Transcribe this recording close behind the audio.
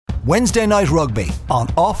Wednesday Night Rugby on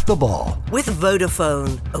Off the Ball. With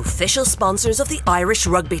Vodafone, official sponsors of the Irish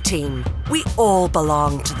rugby team. We all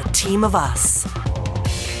belong to the team of us.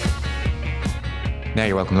 Now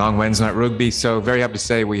you're welcome along Wednesday Night Rugby. So very happy to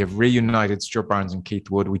say we have reunited Stuart Barnes and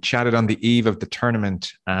Keith Wood. We chatted on the eve of the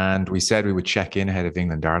tournament and we said we would check in ahead of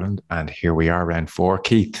England-Ireland. And here we are, round 4.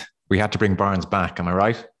 Keith, we had to bring Barnes back. Am I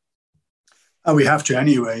right? Oh, we have to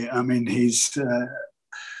anyway. I mean, he's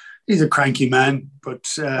a cranky man, but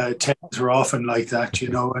tales were often like that, you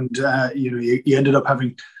know. And you ended up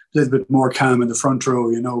having a little bit more calm in the front row,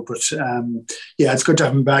 you know. But it's good to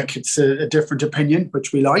have him back. It's a different opinion,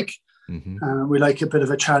 which we like. Mm-hmm. We like a bit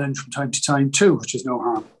of a challenge from time to time too, which is no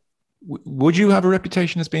harm. Would you have a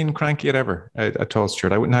reputation as being cranky at all,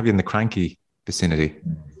 Stuart? I wouldn't have you in the cranky vicinity.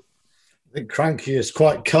 I think cranky is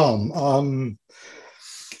quite calm.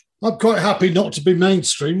 I'm quite happy not to be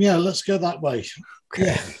mainstream. Yeah, let's go that way.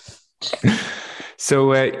 Okay. Yeah.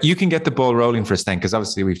 So you can get the ball rolling for us then, because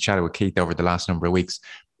obviously we've chatted with Keith over the last number of weeks.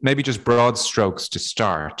 Maybe just broad strokes to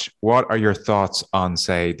start. What are your thoughts on,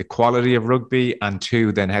 say, the quality of rugby, and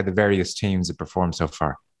 2, then how the various teams have performed so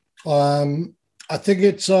far? I think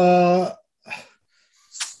it's a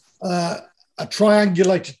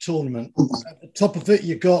triangulated tournament. At the top of it,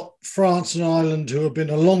 you've got France and Ireland, who have been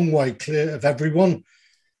a long way clear of everyone.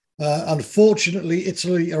 Unfortunately,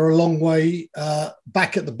 Italy are a long way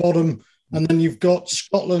back at the bottom. And then you've got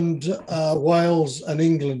Scotland, Wales and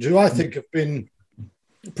England, who I think have been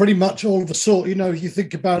pretty much all of a sort. You know, if you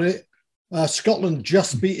think about it, Scotland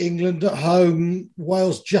just beat England at home.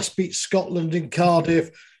 Wales just beat Scotland in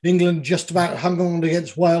Cardiff. England just about hung on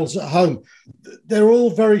against Wales at home. They're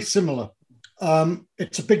all very similar.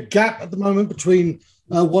 It's a big gap at the moment between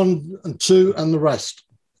 1 and 2 and the rest.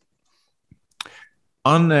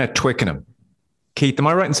 On Twickenham, Keith, am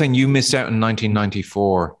I right in saying you missed out in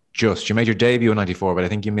 1994? You made your debut in 94, but I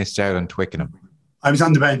think you missed out on Twickenham. I was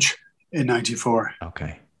on the bench in 94.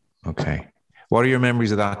 Okay. What are your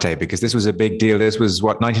memories of that day? Because this was a big deal. This was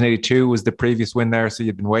 1982 was the previous win there, so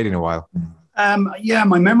you'd been waiting a while.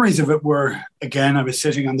 My memories of it were, again, I was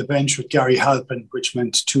sitting on the bench with Gary Halpin, which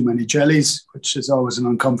meant too many jellies, which is always an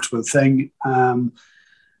uncomfortable thing.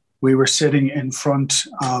 We were sitting in front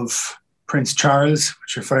of Prince Charles,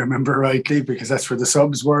 which, if I remember rightly, because that's where the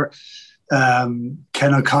subs were.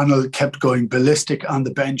 Ken O'Connell kept going ballistic on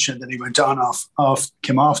the bench, and then he went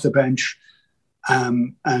came off the bench,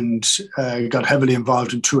 and got heavily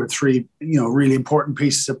involved in 2 or 3, really important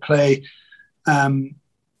pieces of play. I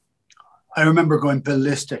remember going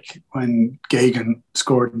ballistic when Gagan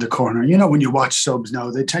scored in the corner. You know, when you watch subs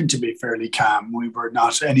now, they tend to be fairly calm. We were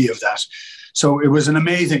not any of that. So it was an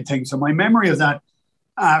amazing thing. So my memory of that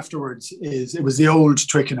afterwards is it was the old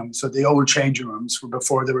Twickenham, so the old changing rooms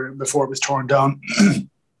before it was torn down.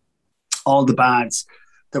 All the bads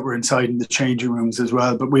that were inside in the changing rooms as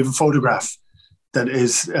well. But we have a photograph that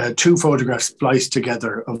is 2 photographs spliced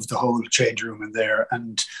together of the whole changing room in there,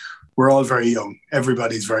 and we're all very young.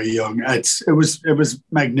 Everybody's very young. It was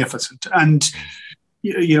magnificent, and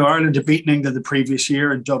Ireland had beaten England the previous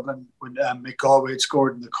year in Dublin when Mick Galway had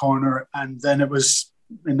scored in the corner, and then it was.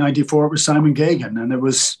 In 94, it was Simon Gagan, and it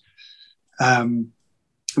was a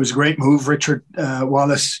great move. Richard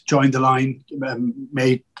Wallace joined the line,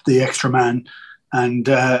 made the extra man, and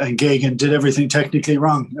Gagan did everything technically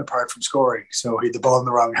wrong apart from scoring. So he had the ball in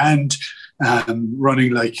the wrong hand,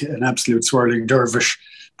 running like an absolute swirling dervish.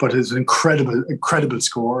 But it was an incredible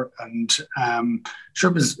score, and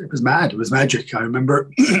it was mad. It was magic. I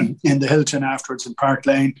remember in the Hilton afterwards in Park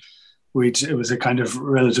Lane. It was a kind of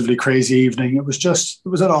relatively crazy evening. It was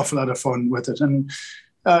an awful lot of fun with it. And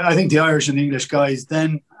I think the Irish and English guys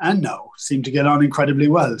then and now seem to get on incredibly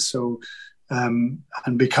well. So, and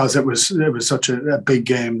because it was such a big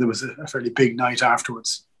game, there was a fairly big night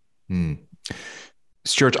afterwards.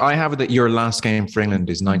 Stuart, I have it that your last game for England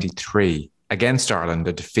is 93 against Ireland,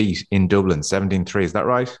 a defeat in Dublin, 17-3. Is that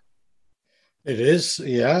right? It is,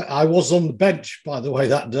 yeah. I was on the bench, by the way,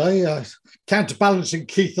 that day. Counterbalancing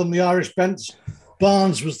Keith on the Irish bench.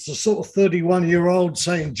 Barnes was the sort of 31-year-old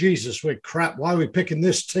saying, Jesus, we're crap. Why are we picking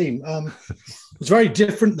this team? It was very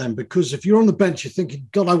different then, because if you're on the bench, you're thinking,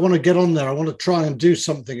 God, I want to get on there. I want to try and do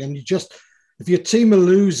something. And if your team are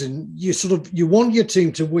losing, you want your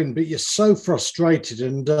team to win, but you're so frustrated.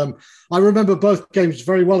 And I remember both games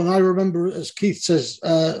very well. And I remember, as Keith says,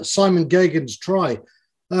 Simon Gagan's try.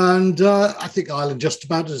 And I think Ireland just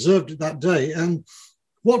about deserved it that day. And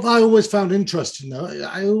what I always found interesting, though,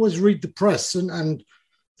 I always read the press, and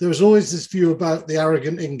there was always this view about the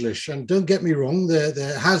arrogant English. And don't get me wrong,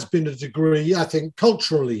 there has been a degree, I think,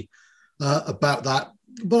 culturally about that.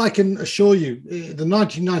 But I can assure you, the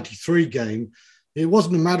 1993 game, it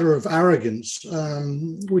wasn't a matter of arrogance.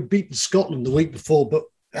 We'd beaten Scotland the week before, but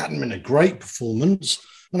it hadn't been a great performance.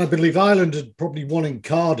 And I believe Ireland had probably won in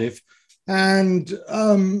Cardiff. And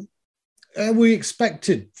we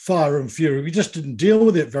expected fire and fury. We just didn't deal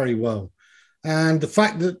with it very well. And the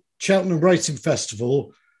fact that Cheltenham Racing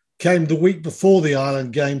Festival came the week before the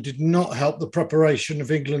Ireland game did not help the preparation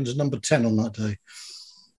of England's number 10 on that day.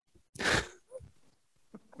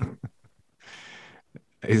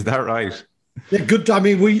 Is that right? Yeah, good. I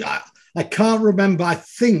mean, I can't remember. I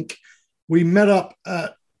think we met up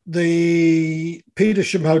at the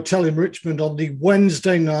Petersham Hotel in Richmond on the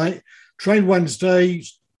Wednesday night, trained Wednesday,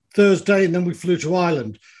 Thursday, and then we flew to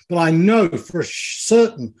Ireland. But I know for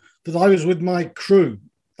certain that I was with my crew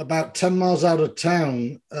about 10 miles out of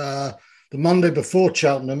town the Monday before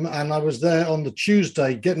Cheltenham, and I was there on the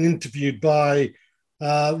Tuesday getting interviewed by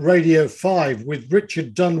Radio 5 with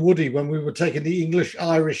Richard Dunwoody when we were taking the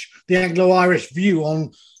Anglo-Irish view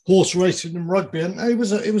on horse racing and rugby. And it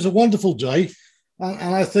was a wonderful day.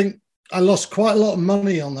 And I think I lost quite a lot of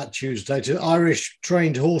money on that Tuesday to Irish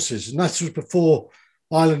trained horses. And that was before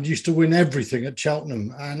Ireland used to win everything at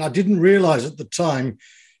Cheltenham. And I didn't realise at the time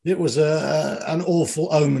it was an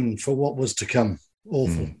awful omen for what was to come.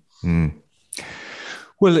 Awful. Mm.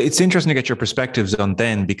 Well, it's interesting to get your perspectives on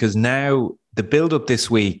then, because now the build-up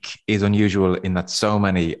this week is unusual in that so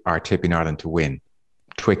many are tipping Ireland to win,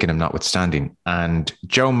 Twickenham notwithstanding. And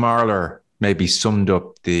Joe Marler maybe summed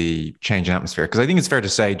up the change in atmosphere, because I think it's fair to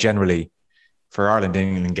say generally for Ireland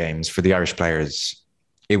and England games, for the Irish players,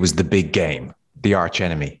 it was the big game, the arch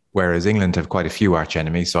enemy, whereas England have quite a few arch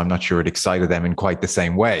enemies, so I'm not sure it excited them in quite the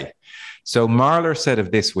same way. So Marler said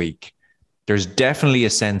of this week, there's definitely a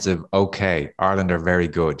sense of, okay, Ireland are very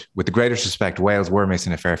good. With the greatest respect, Wales were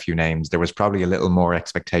missing a fair few names. There was probably a little more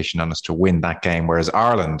expectation on us to win that game, whereas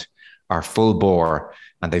Ireland are full bore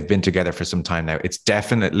and they've been together for some time now. It's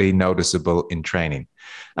definitely noticeable in training.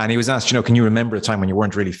 And he was asked, can you remember a time when you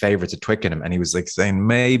weren't really favourites at Twickenham? And he was like saying,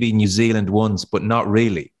 maybe New Zealand once, but not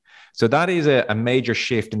really. So that is a major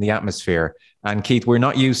shift in the atmosphere. And Keith, we're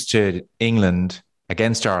not used to England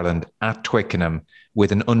against Ireland at Twickenham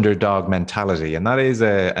with an underdog mentality. And that is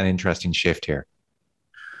an interesting shift here.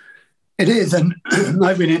 It is. And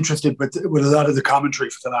I've been interested with a lot of the commentary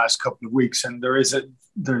for the last couple of weeks. And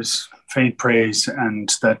there's faint praise and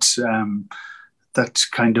that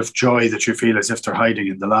kind of joy that you feel as if they're hiding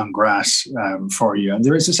in the long grass for you. And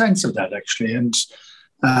there is a sense of that, actually. And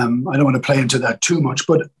I don't want to play into that too much,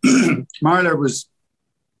 but Marler was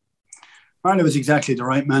exactly the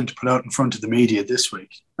right man to put out in front of the media this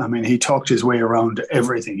week. I mean, he talked his way around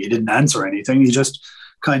everything. He didn't answer anything. He just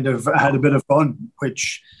kind of had a bit of fun,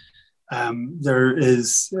 which there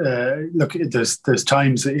is. There's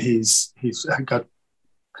times that he's got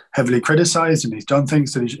heavily criticised, and he's done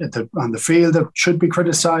things that on the field that should be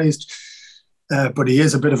criticised. But he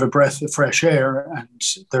is a bit of a breath of fresh air, and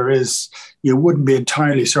you wouldn't be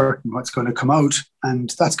entirely certain what's going to come out, and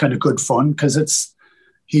that's kind of good fun because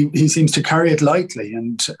he seems to carry it lightly,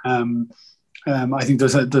 and I think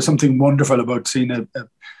there's something wonderful about seeing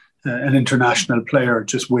an international player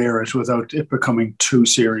just wear it without it becoming too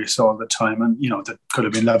serious all the time, and that could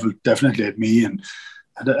have been levelled definitely at me and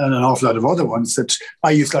an awful lot of other ones that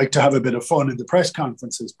I used to like to have a bit of fun in the press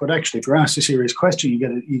conferences. But actually, if you're asked a serious question,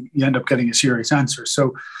 you end up getting a serious answer.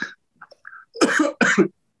 So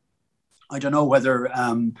I don't know whether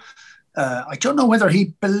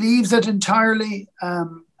he believes it entirely,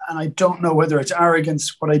 and I don't know whether it's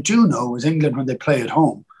arrogance. What I do know is England, when they play at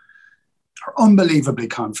home, are unbelievably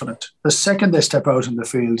confident. The second they step out in the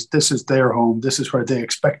field, this is their home. This is where they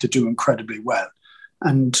expect to do incredibly well.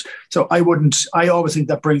 And so I always think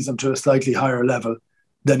that brings them to a slightly higher level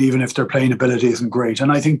than even if their playing ability isn't great.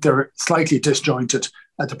 And I think they're slightly disjointed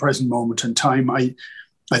at the present moment in time. I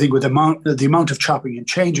think with the amount of chopping and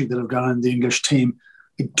changing that have gone on in the English team,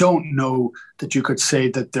 I don't know that you could say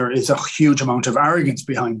that there is a huge amount of arrogance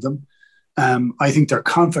behind them. I think they're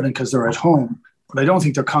confident because they're at home, but I don't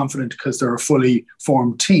think they're confident because they're a fully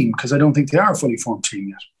formed team, because I don't think they are a fully formed team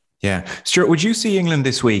yet. Yeah. Stuart, would you see England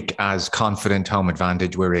this week as confident home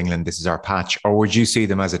advantage, we're England, this is our patch? Or would you see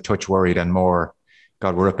them as a touch worried and more,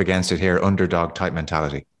 God, we're up against it here, underdog type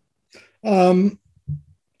mentality? I don't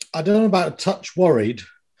know about a touch worried,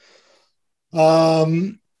 but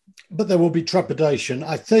there will be trepidation.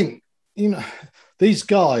 I think, these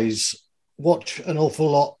guys watch an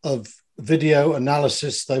awful lot of video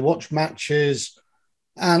analysis. They watch matches,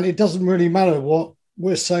 and it doesn't really matter what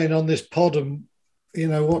we're saying on this pod and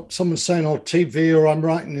what someone's saying on TV or I'm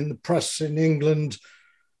writing in the press in England.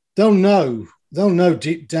 They'll know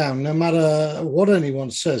deep down, no matter what anyone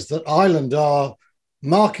says, that Ireland are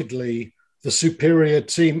markedly the superior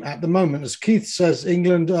team at the moment. As Keith says,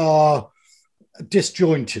 England are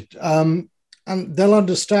disjointed, and they'll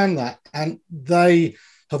understand that. And they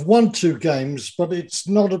have won 2 games, but it's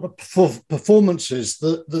not performances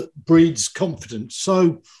that breeds confidence.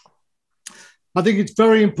 So I think it's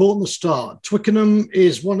very important to start. Twickenham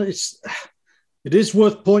is it is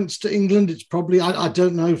worth points to England. It's probably, I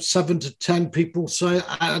don't know, 7 to 10 people say.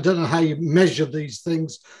 I don't know how you measure these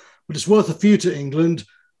things, but it's worth a few to England.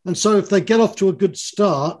 And so if they get off to a good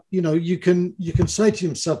start, you can say to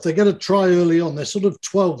yourself, they get a try early on. They're sort of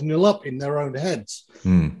 12-0 up in their own heads.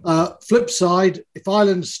 Flip side, if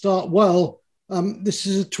Ireland start well, this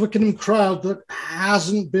is a Twickenham crowd that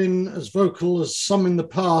hasn't been as vocal as some in the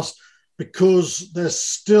past because there's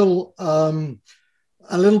still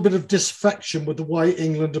a little bit of disaffection with the way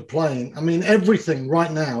England are playing. I mean, everything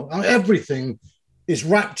right now, everything is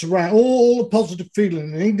wrapped around, all the positive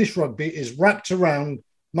feeling in English rugby is wrapped around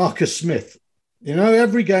Marcus Smith.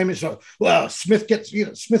 Every game it's like, well, Smith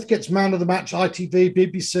gets man of the match, ITV,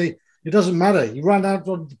 BBC. It doesn't matter. He ran out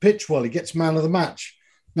on the pitch well, he gets man of the match.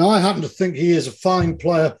 Now, I happen to think he is a fine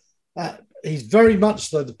player. He's very much,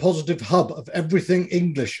 though, the positive hub of everything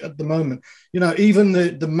English at the moment. Even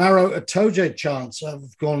the Maro Itoje chants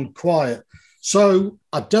have gone quiet. So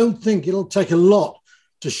I don't think it'll take a lot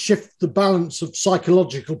to shift the balance of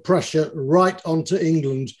psychological pressure right onto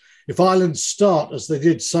England if Ireland start as they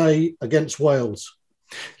did, say, against Wales.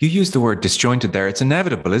 You used the word disjointed there. It's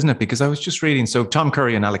inevitable, isn't it? Because I was just reading, so Tom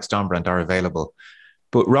Curry and Alex Donbrandt are available.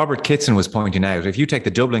 But Robert Kitson was pointing out, if you take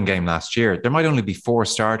the Dublin game last year, there might only be 4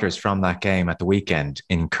 starters from that game at the weekend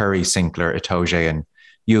in Curry, Sinclair, Itoje and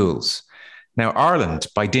Ewells. Now, Ireland,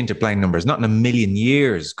 by dint of playing numbers, not in a million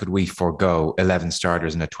years could we forego 11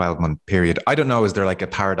 starters in a 12-month period. I don't know, is there like a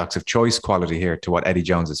paradox of choice quality here to what Eddie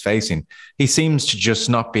Jones is facing? He seems to just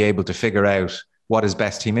not be able to figure out what his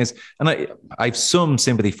best team is. And I've some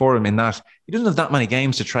sympathy for him in that he doesn't have that many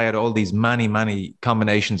games to try out all these many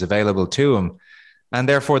combinations available to him. And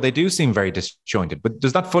therefore, they do seem very disjointed. But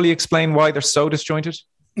does that fully explain why they're so disjointed?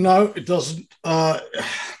 No, it doesn't.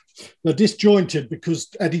 They're disjointed because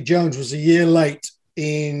Eddie Jones was a year late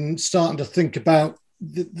in starting to think about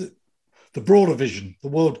the broader vision, the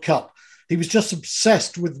World Cup. He was just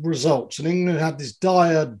obsessed with results. And England had this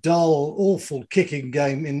dire, dull, awful kicking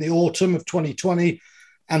game in the autumn of 2020.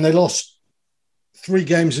 And they lost 3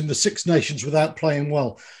 games in the Six Nations without playing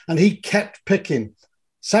well. And he kept picking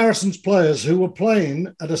Saracens players who were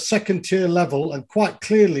playing at a second-tier level, and quite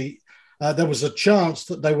clearly there was a chance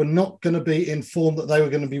that they were not going to be in form, that they were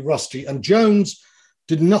going to be rusty. And Jones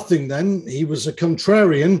did nothing then. He was a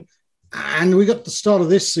contrarian, and we got the start of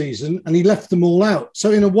this season, and he left them all out.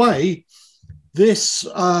 So in a way, this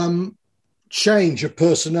change of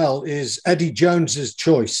personnel is Eddie Jones's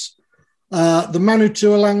choice. The Manu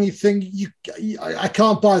Tuolangi thing, I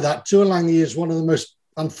can't buy that. Tuolangi is one of the most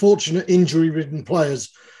unfortunate injury-ridden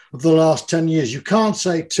players of the last 10 years. You can't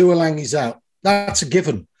say Tuolangi's out. That's a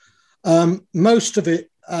given. Most of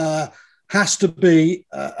it has to be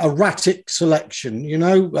erratic selection.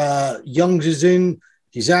 Youngs is in,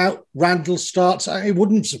 he's out, Randall starts. It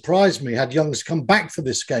wouldn't surprise me had Youngs come back for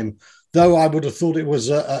this game, though I would have thought it was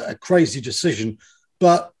a crazy decision.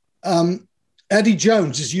 But Eddie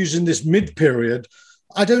Jones is using this mid-period.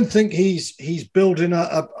 I don't think he's building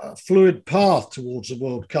a fluid path towards the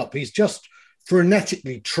World Cup. He's just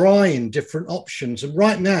frenetically trying different options. And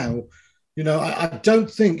right now, I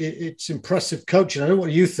don't think it's impressive coaching. I don't know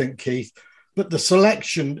what you think, Keith, but the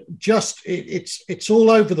selection it's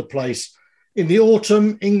all over the place. In the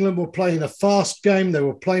autumn, England were playing a fast game. They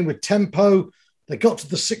were playing with tempo. They got to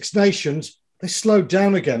the Six Nations. They slowed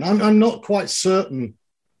down again. I'm not quite certain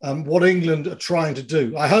what England are trying to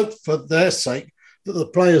do. I hope for their sake that the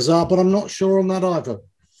players are, but I'm not sure on that either.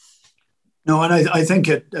 No, and I think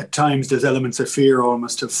at times there's elements of fear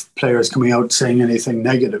almost of players coming out saying anything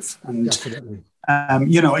negative. And, Definitely.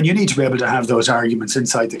 and you need to be able to have those arguments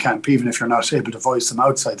inside the camp, even if you're not able to voice them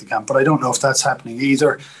outside the camp. But I don't know if that's happening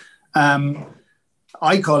either.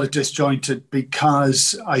 I call it disjointed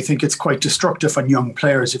because I think it's quite destructive on young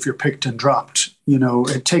players if you're picked and dropped.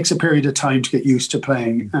 It takes a period of time to get used to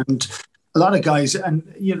playing. And a lot of guys, and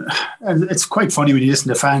it's quite funny when you listen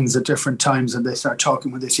to fans at different times and they start talking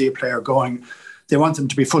when they see a player going, they want them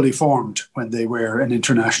to be fully formed when they wear an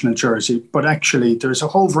international jersey. But actually, there's a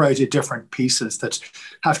whole variety of different pieces that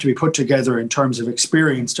have to be put together in terms of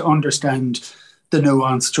experience to understand the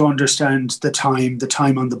nuance, to understand the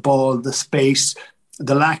time on the ball, the space,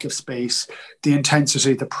 the lack of space, the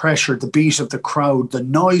intensity, the pressure, the beat of the crowd, the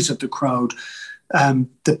noise of the crowd,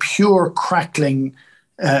 the pure crackling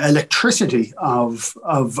electricity of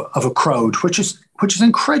a crowd, which is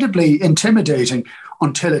incredibly intimidating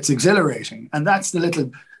until it's exhilarating, and that's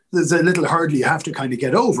there's a little hurdle you have to kind of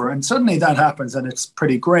get over, and suddenly that happens, and it's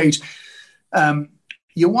pretty great.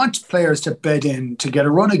 You want players to bed in, to get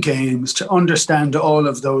a run of games, to understand all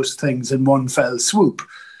of those things in one fell swoop,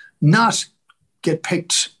 not get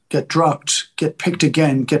picked, get dropped, get picked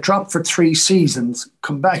again, get dropped for 3 seasons,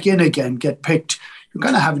 come back in again, get picked. You're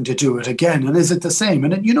kind of having to do it again. And is it the same?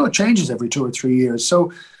 And it changes every 2 or 3 years.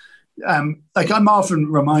 So I'm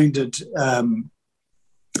often reminded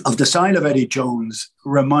of the style of Eddie Jones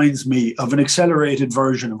reminds me of an accelerated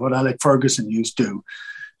version of what Alec Ferguson used to do.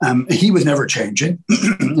 He was never changing.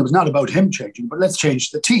 It was not about him changing, but let's change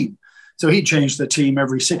the team. So he changed the team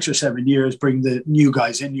every 6 or 7 years, bring the new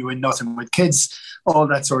guys in, you in nothing with kids, all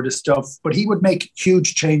that sort of stuff. But he would make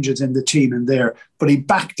huge changes in the team in there, but he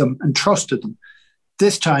backed them and trusted them.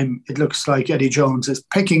 This time, it looks like Eddie Jones is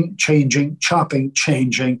picking, changing, chopping,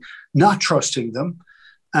 changing, not trusting them.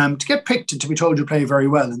 To get picked and to be told you play very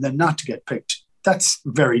well and then not to get picked, that's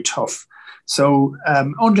very tough. So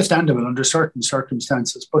understandable under certain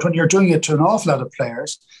circumstances. But when you're doing it to an awful lot of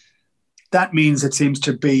players, that means it seems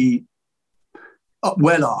to be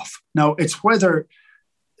well off. Now, it's whether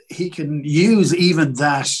he can use even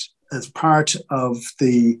that as part of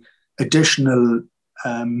the additional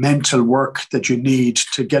mental work that you need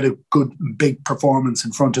to get a good big performance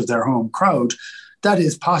in front of their home crowd. That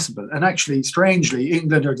is possible. And actually, strangely,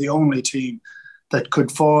 England are the only team that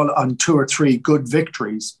could fall on 2 or 3 good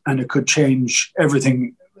victories and it could change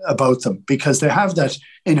everything about them because they have that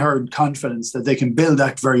inherent confidence that they can build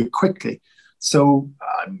that very quickly. So,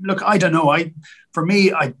 look, I don't know. I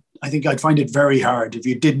think I'd find it very hard if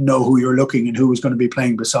you didn't know who you're looking and who was going to be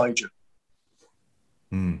playing beside you.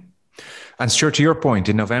 And Stuart, to your point,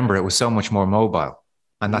 in November, it was so much more mobile.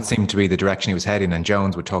 And that seemed to be the direction he was heading. And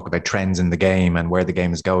Jones would talk about trends in the game and where the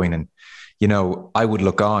game is going. And, you know, I would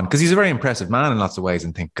look on because he's a very impressive man in lots of ways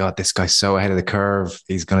and think, God, this guy's so ahead of the curve.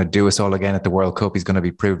 He's going to do us all again at the World Cup. He's going to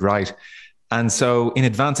be proved right. And so in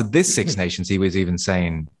advance of this Six Nations, he was even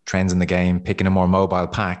saying trends in the game, picking a more mobile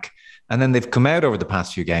pack. And then they've come out over the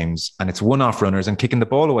past few games and it's one-off runners and kicking the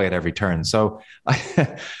ball away at every turn. So I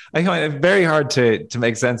find it very hard to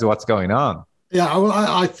make sense of what's going on. Yeah, well,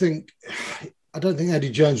 I don't think Eddie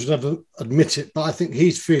Jones would ever admit it, but I think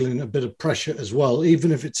he's feeling a bit of pressure as well,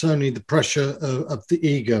 even if it's only the pressure of the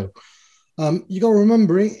ego. You got to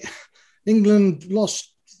remember, England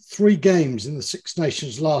lost 3 games in the Six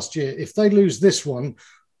Nations last year. If they lose this one,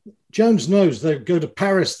 Jones knows they'll go to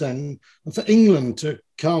Paris then, and for England to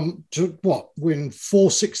come to win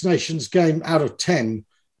 4 Six Nations game out of 10.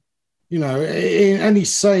 You know, in any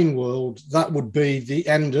sane world, that would be the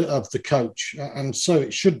end of the coach. And so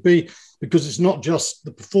it should be, because it's not just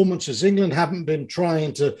the performances. England haven't been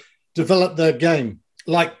trying to develop their game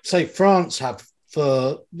like, say, France have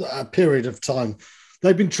for a period of time.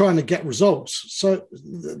 They've been trying to get results. So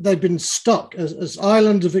they've been stuck. As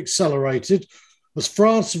Ireland have accelerated, as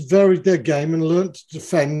France have varied their game and learned to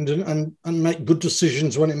defend and make good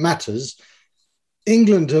decisions when it matters,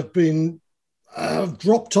 England have been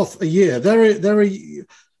dropped off a year.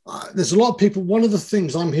 There's a lot of people. One of the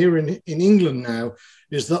things I'm hearing in England now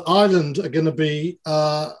is that Ireland are going to be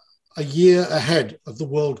a year ahead of the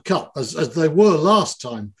World Cup, as they were last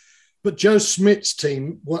time. But Joe Schmidt's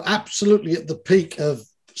team were absolutely at the peak of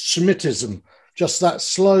Schmidtism, just that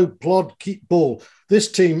slow plod, keep ball.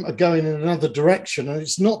 This team are going in another direction. And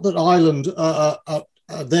it's not that Ireland are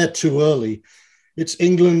there too early. It's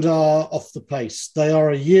England are off the pace. They are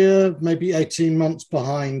a year, maybe 18 months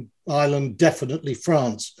behind Ireland, definitely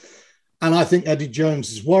France. And I think Eddie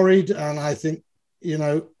Jones is worried. And I think, you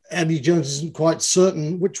know, Eddie Jones isn't quite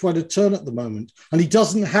certain which way to turn at the moment. And he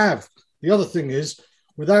doesn't have, the other thing is,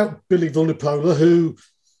 without Billy Vunipola, who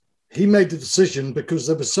he made the decision because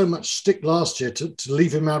there was so much stick last year to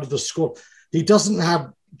leave him out of the squad. He doesn't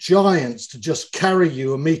have giants to just carry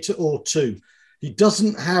you a metre or 2. He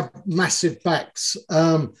doesn't have massive backs.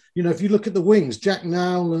 You know, if you look at the wings, Jack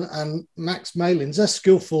Nowell and Max Malins, they're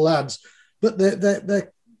skillful lads, but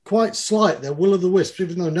they're quite slight. They're will-o'-the-wisp,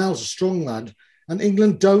 even though Nowell's a strong lad. And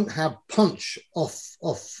England don't have punch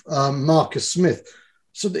off Marcus Smith.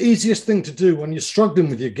 So the easiest thing to do when you're struggling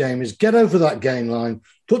with your game is get over that gain line,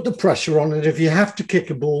 put the pressure on, and if you have to kick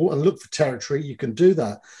a ball and look for territory, you can do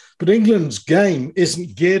that. But England's game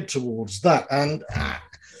isn't geared towards that. And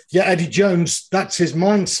yeah, Eddie Jones, that's his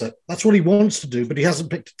mindset. That's what he wants to do, but he hasn't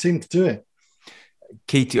picked a team to do it.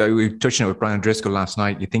 Keith, we were touching it with Brian Driscoll last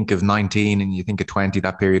night. You think of 19 and you think of 20,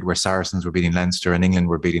 that period where Saracens were beating Leinster and England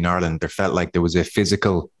were beating Ireland. There felt like there was a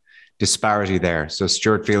physical disparity there. So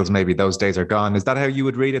Stuart feels maybe those days are gone. Is that how you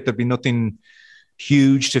would read it? There'd be nothing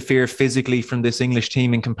huge to fear physically from this English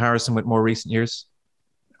team in comparison with more recent years?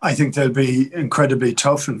 I think they'll be incredibly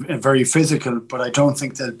tough and very physical, but I don't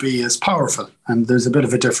think they'll be as powerful. And there's a bit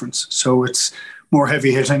of a difference. So it's more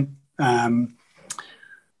heavy hitting.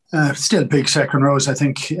 Still big second rows, I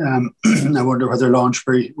think. I wonder whether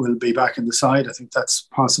Launchbury will be back in the side. I think that's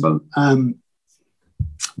possible.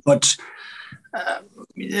 But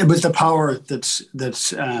it was the power that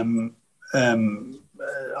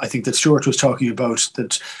I think that Stuart was talking about,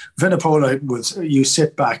 that Vunipola was, you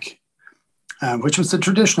sit back, which was the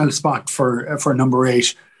traditional spot for number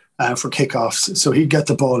 8 for kickoffs. So he'd get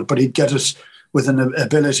the ball, but he'd get it with an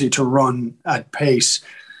ability to run at pace.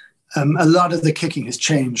 A lot of the kicking has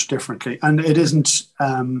changed differently, and it isn't.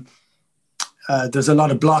 There's a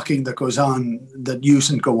lot of blocking that goes on that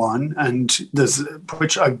usedn't go on, and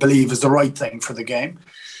which I believe is the right thing for the game.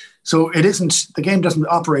 So it isn't. The game doesn't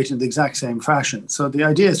operate in the exact same fashion. So the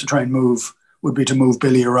idea is to move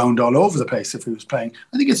Billy around all over the place if he was playing.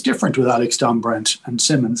 I think it's different with Alex Dombrent and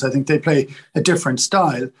Simmons. I think they play a different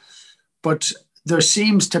style, but there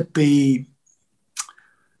seems to be.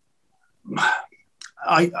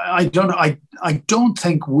 I don't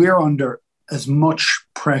think we're under as much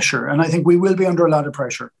pressure, and I think we will be under a lot of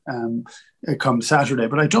pressure come Saturday,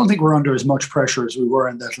 but I don't think we're under as much pressure as we were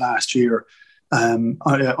in that last year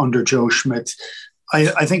under Joe Schmidt.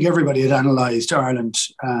 I think everybody had analysed Ireland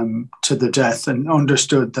to the death and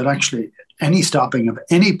understood that actually any stopping of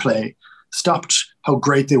any play stopped how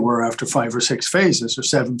great they were after 5 or 6 phases or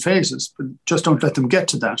 7 phases. But just don't let them get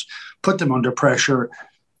to that. Put them under pressure,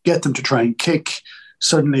 get them to try and kick.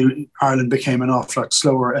 Suddenly Ireland became an awful lot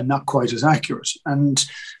slower and not quite as accurate. And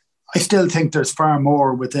I still think there's far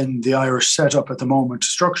more within the Irish setup at the moment,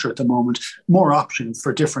 structure at the moment, more options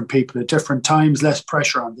for different people at different times, less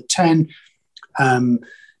pressure on the 10,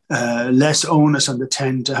 less onus on the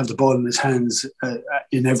 10 to have the ball in his hands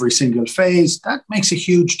in every single phase. That makes a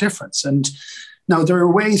huge difference. And now there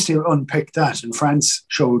are ways to unpick that. And France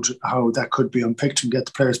showed how that could be unpicked and get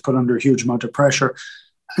the players put under a huge amount of pressure.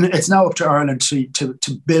 And it's now up to Ireland to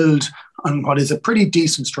build on what is a pretty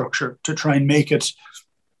decent structure to try and make it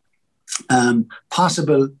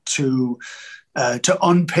possible to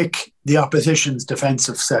unpick the opposition's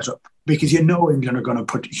defensive setup, because England are going to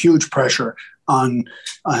put huge pressure on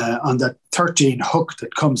that 13 hook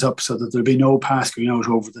that comes up, so that there'll be no pass going out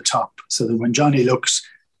over the top, so that when Johnny looks,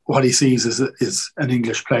 what he sees is an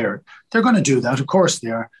English player. They're going to do that, of course they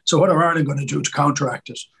are. So what are Ireland going to do to counteract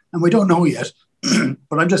it? And we don't know yet.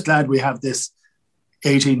 But I'm just glad we have this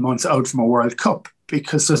 18 months out from a World Cup,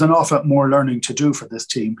 because there's an awful lot more learning to do for this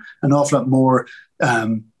team, an awful lot more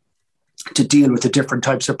to deal with the different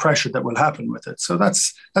types of pressure that will happen with it. So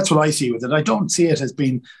that's what I see with it. I don't see it as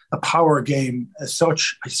being a power game as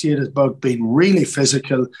such. I see it as about being really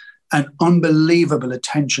physical and unbelievable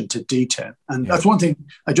attention to detail. And that's one thing.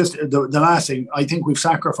 The last thing, I think we've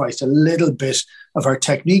sacrificed a little bit of our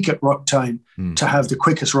technique at ruck time to have the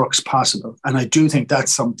quickest rucks possible. And I do think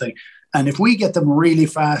that's something. And if we get them really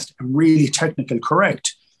fast and really technical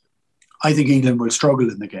correct, I think England will struggle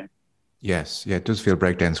in the game. Yes, yeah, it does feel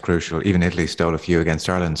breakdown's crucial. Even Italy stole a few against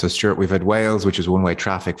Ireland. So Stuart, we've had Wales, which was one-way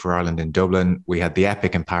traffic for Ireland in Dublin. We had the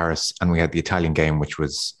epic in Paris, and we had the Italian game, which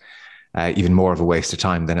was even more of a waste of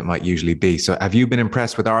time than it might usually be. So have you been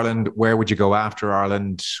impressed with Ireland? Where would you go after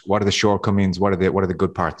Ireland? What are the shortcomings? What are the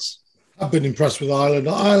good parts? I've been impressed with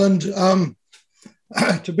Ireland.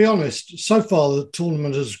 To be honest, so far the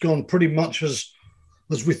tournament has gone pretty much as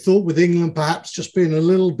we thought, with England perhaps just being a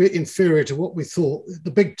little bit inferior to what we thought.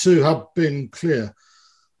 The big two have been clear.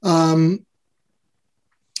 I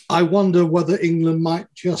wonder whether England might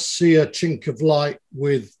just see a chink of light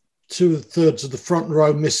with 2/3 of the front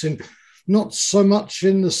row missing, not so much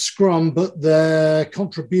in the scrum, but their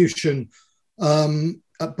contribution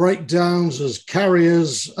at breakdowns as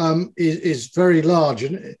carriers is very large.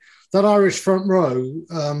 And that Irish front row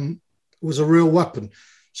was a real weapon.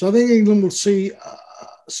 So I think England will see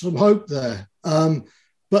some hope there.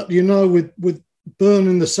 But, with Byrne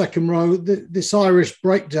in the second row, this Irish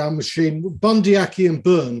breakdown machine, Bundy, Aki and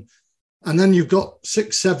Byrne, and then you've got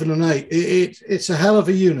 6, 7 and 8. It's a hell of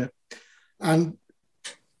a unit. And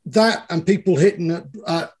that and people hitting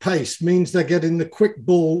at pace means they're getting the quick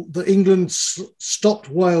ball that England stopped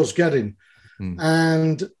Wales getting.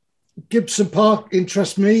 And Gibson Park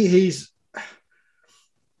interests me. He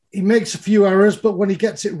makes a few errors, but when he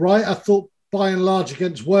gets it right, I thought by and large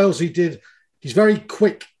against Wales he's very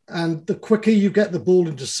quick. And the quicker you get the ball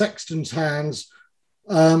into Sexton's hands,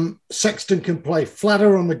 Sexton can play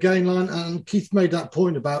flatter on the gain line. And Keith made that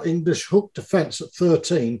point about English hook defence at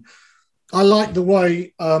 13. I like the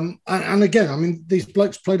way, and again, I mean, these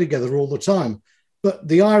blokes play together all the time, but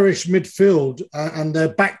the Irish midfield and their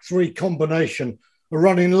back three combination are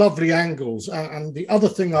running lovely angles. And the other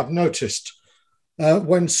thing I've noticed,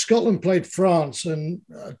 when Scotland played France and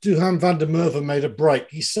Duhan van der Merwe made a break,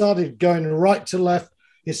 he started going right to left.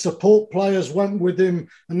 His support players went with him,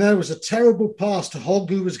 and there was a terrible pass to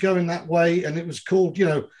Hogg who was going that way, and it was called,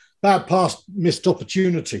 bad pass, missed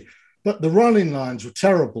opportunity. But the running lines were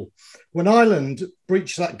terrible. When Ireland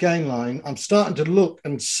breached that gain line, I'm starting to look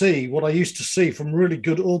and see what I used to see from really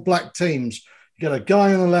good All Black teams. You get a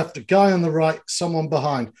guy on the left, a guy on the right, someone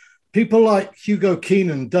behind. People like Hugo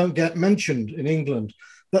Keenan don't get mentioned in England,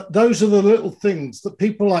 but those are the little things that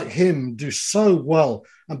people like him do so well.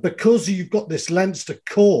 And because you've got this Leinster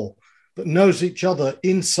core that knows each other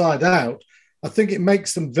inside out, I think it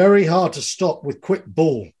makes them very hard to stop with quick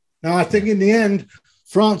ball. Now, I think in the end,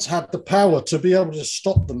 France had the power to be able to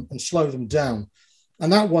stop them and slow them down.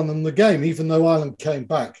 And that won them the game, even though Ireland came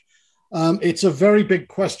back. It's a very big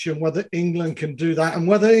question whether England can do that and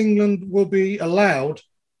whether England will be allowed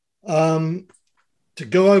to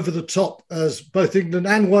go over the top as both England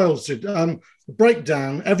and Wales did. The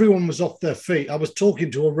breakdown, everyone was off their feet. I was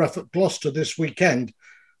talking to a ref at Gloucester this weekend,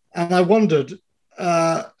 and I wondered,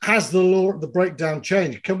 has the law of the breakdown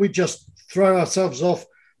changed? Can we just throw ourselves off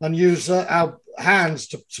and use our hands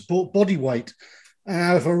to support body weight?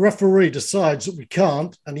 And if a referee decides that we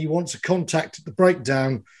can't and he wants a contact at the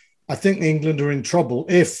breakdown, I think England are in trouble.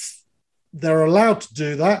 If they're allowed to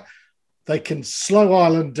do that, they can slow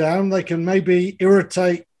Ireland down. They can maybe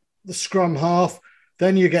irritate the scrum half.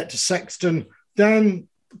 Then you get to Sexton. Then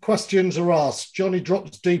questions are asked. Johnny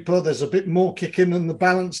drops deeper. There's a bit more kicking in the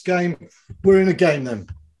balance game. We're in a game then.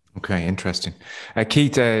 Okay, interesting.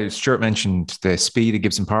 Keith, Stuart mentioned the speed of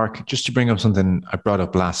Gibson Park. Just to bring up something I brought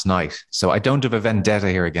up last night. So I don't have a vendetta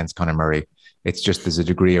here against Conor Murray. It's just there's a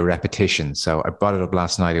degree of repetition. So I brought it up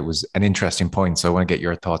last night. It was an interesting point. So I want to get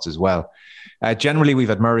your thoughts as well. Generally, we've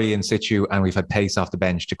had Murray in situ and we've had pace off the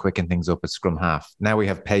bench to quicken things up at scrum half. Now we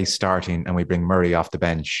have pace starting and we bring Murray off the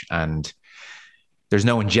bench and there's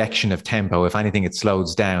no injection of tempo. If anything, it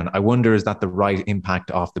slows down. I wonder, is that the right impact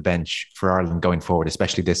off the bench for Ireland going forward,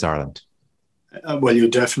 especially this Ireland? Well, you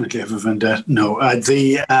definitely have a vendetta. No,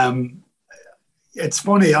 it's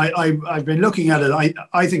funny. I've been looking at it.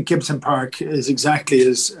 I think Gibson Park is exactly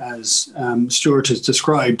as Stuart has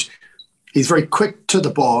described. He's very quick to the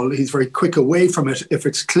ball. He's very quick away from it if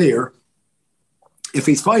it's clear. If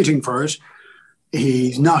he's fighting for it,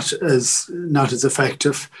 he's not as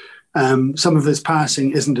effective. Some of his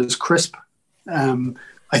passing isn't as crisp.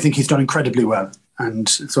 I think he's done incredibly well. And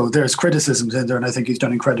so there's criticisms in there, and I think he's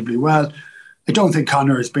done incredibly well. I don't think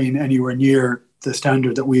Conor has been anywhere near the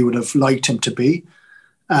standard that we would have liked him to be.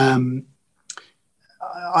 I'm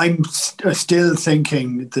still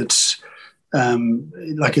thinking that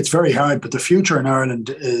it's very hard, but the future in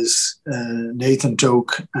Ireland is Nathan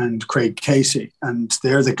Doak and Craig Casey, and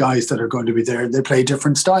they're the guys that are going to be there. They play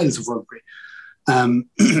different styles of rugby.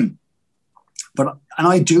 But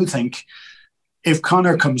I do think if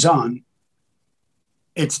Conor comes on,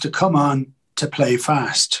 it's to come on to play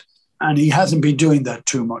fast, and he hasn't been doing that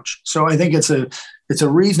too much. So I think it's a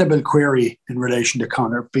reasonable query in relation to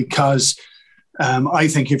Conor, because I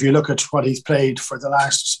think if you look at what he's played for the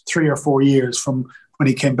last 3 or 4 years from when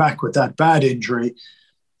he came back with that bad injury,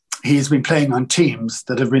 he's been playing on teams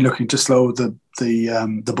that have been looking to slow the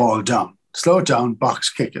ball down, slow it down, box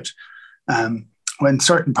kick it. When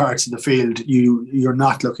certain parts of the field, you're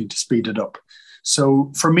not looking to speed it up.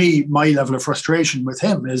 So for me, my level of frustration with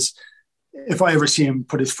him is if I ever see him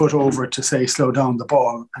put his foot over it to say, slow down the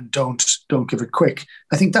ball and don't give it quick,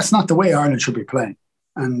 I think that's not the way Ireland should be playing.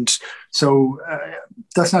 And so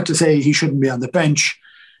that's not to say he shouldn't be on the bench,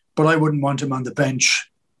 but I wouldn't want him on the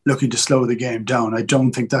bench looking to slow the game down. I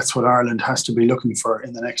don't think that's what Ireland has to be looking for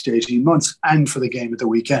in the next 18 months and for the game at the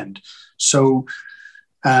weekend. So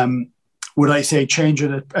would I say change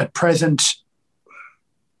it at present?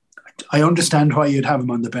 I understand why you'd have him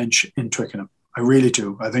on the bench in Twickenham. I really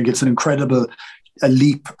do. I think it's an incredible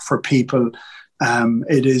leap for people.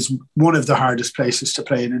 It is one of the hardest places to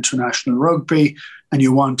play in international rugby, and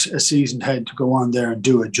you want a seasoned head to go on there and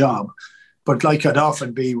do a job. But like I'd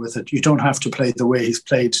often be with it, you don't have to play the way he's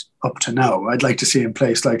played up to now. I'd like to see him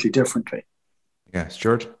play slightly differently. Yes,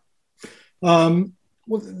 George. Well,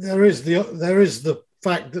 there is the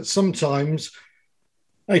fact that sometimes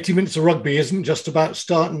 80 minutes of rugby isn't just about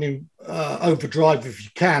starting in overdrive if you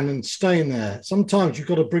can and staying there. Sometimes you've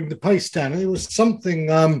got to bring the pace down. And it was something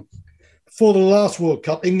for the last World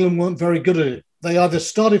Cup, England weren't very good at it. They either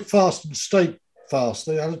started fast and stayed fast.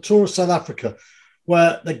 They had a tour of South Africa.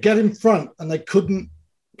 where they get in front and they couldn't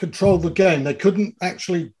control the game. They couldn't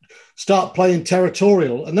actually start playing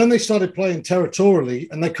territorial. And then they started playing territorially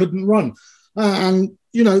and they couldn't run. And,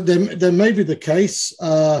 you know, there may be the case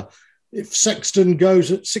if Sexton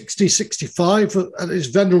goes at 60, 65 at his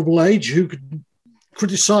venerable age, who could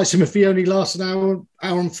criticise him if he only lasts an hour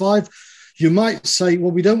and 5, you might say,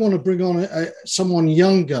 well, we don't want to bring on someone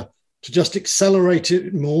younger to just accelerate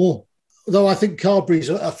it more. Though I think Carberry's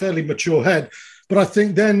a fairly mature head. But I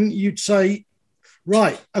think then you'd say,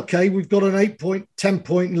 right, okay, we've got an 8-point,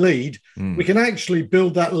 10-point lead. We can actually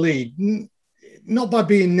build that lead, not by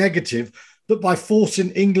being negative, but by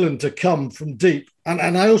forcing England to come from deep.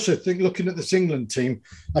 And I also think, looking at this England team,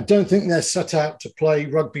 I don't think they're set out to play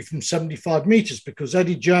rugby from 75 metres, because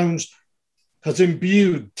Eddie Jones has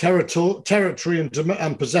imbued territory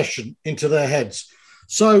and possession into their heads.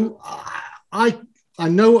 So I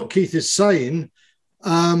know what Keith is saying,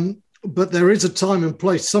 but there is a time and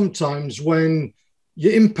place sometimes when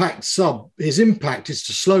your his impact is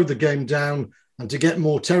to slow the game down and to get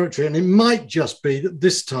more territory. And it might just be that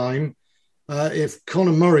this time, if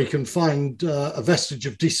Conor Murray can find a vestige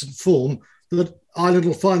of decent form, that Ireland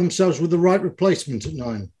will find themselves with the right replacement at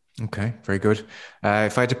 9. Okay, very good.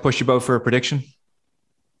 If I had to push you both for a prediction?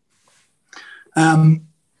 I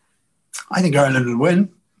think Ireland will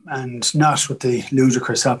win, and not with the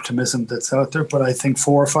ludicrous optimism that's out there, but I think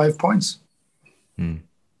 4 or 5 points.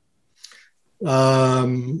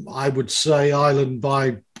 I would say Ireland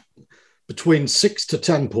by between 6 to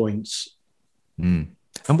 10 points.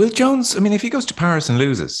 And Will Jones, I mean, if he goes to Paris and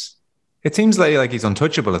loses, it seems like he's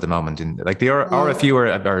untouchable at the moment. Like the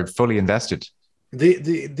RFU are fully invested.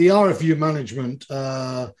 The RFU management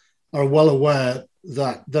are well aware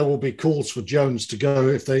that there will be calls for Jones to go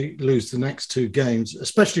if they lose the next 2 games,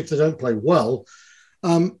 especially if they don't play well.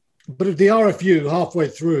 But if the RFU halfway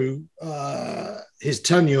through his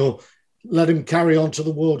tenure let him carry on to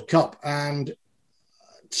the World Cup, and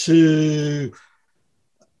to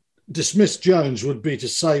dismiss Jones would be to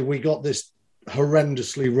say we got this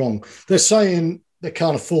horrendously wrong. They're saying they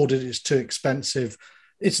can't afford it, it's too expensive.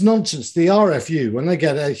 It's nonsense. The RFU, when they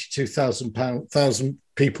get 82,000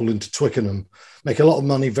 people into Twickenham, make a lot of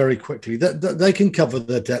money very quickly. They can cover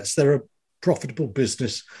their debts. They're a profitable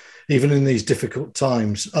business, even in these difficult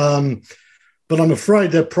times. But I'm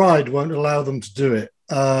afraid their pride won't allow them to do it.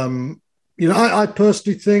 I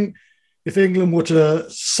personally think if England were to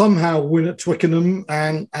somehow win at Twickenham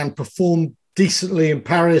and perform decently in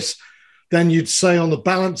Paris, then you'd say on the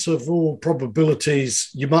balance of all probabilities,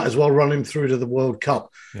 you might as well run him through to the World Cup.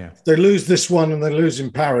 Yeah. If they lose this one and they lose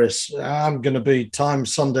in Paris, I'm going to be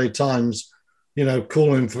Sunday Times,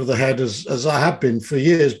 calling for the head as I have been for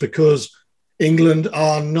years, because England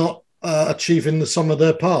are not achieving the sum of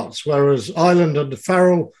their parts, whereas Ireland under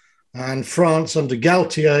Farrell and France under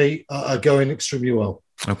Galtier are going extremely well.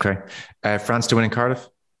 Okay. France to win in Cardiff?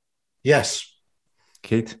 Yes.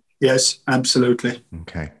 Keith? Yes, absolutely.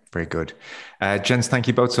 Okay, very good. Gents, thank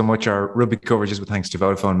you both so much. Our rugby coverage is with thanks to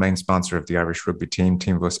Vodafone, main sponsor of the Irish rugby team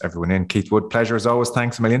of us, everyone in. Keith Wood, pleasure as always.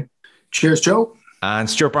 Thanks a million. Cheers, Joe. And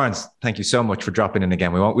Stuart Barnes, thank you so much for dropping in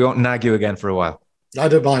again. We won't nag you again for a while. I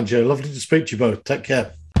don't mind, Joe. Lovely to speak to you both. Take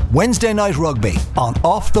care. Wednesday Night Rugby on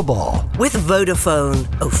Off the Ball. With Vodafone,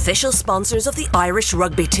 official sponsors of the Irish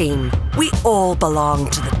rugby team. We all belong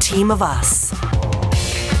to the team of us.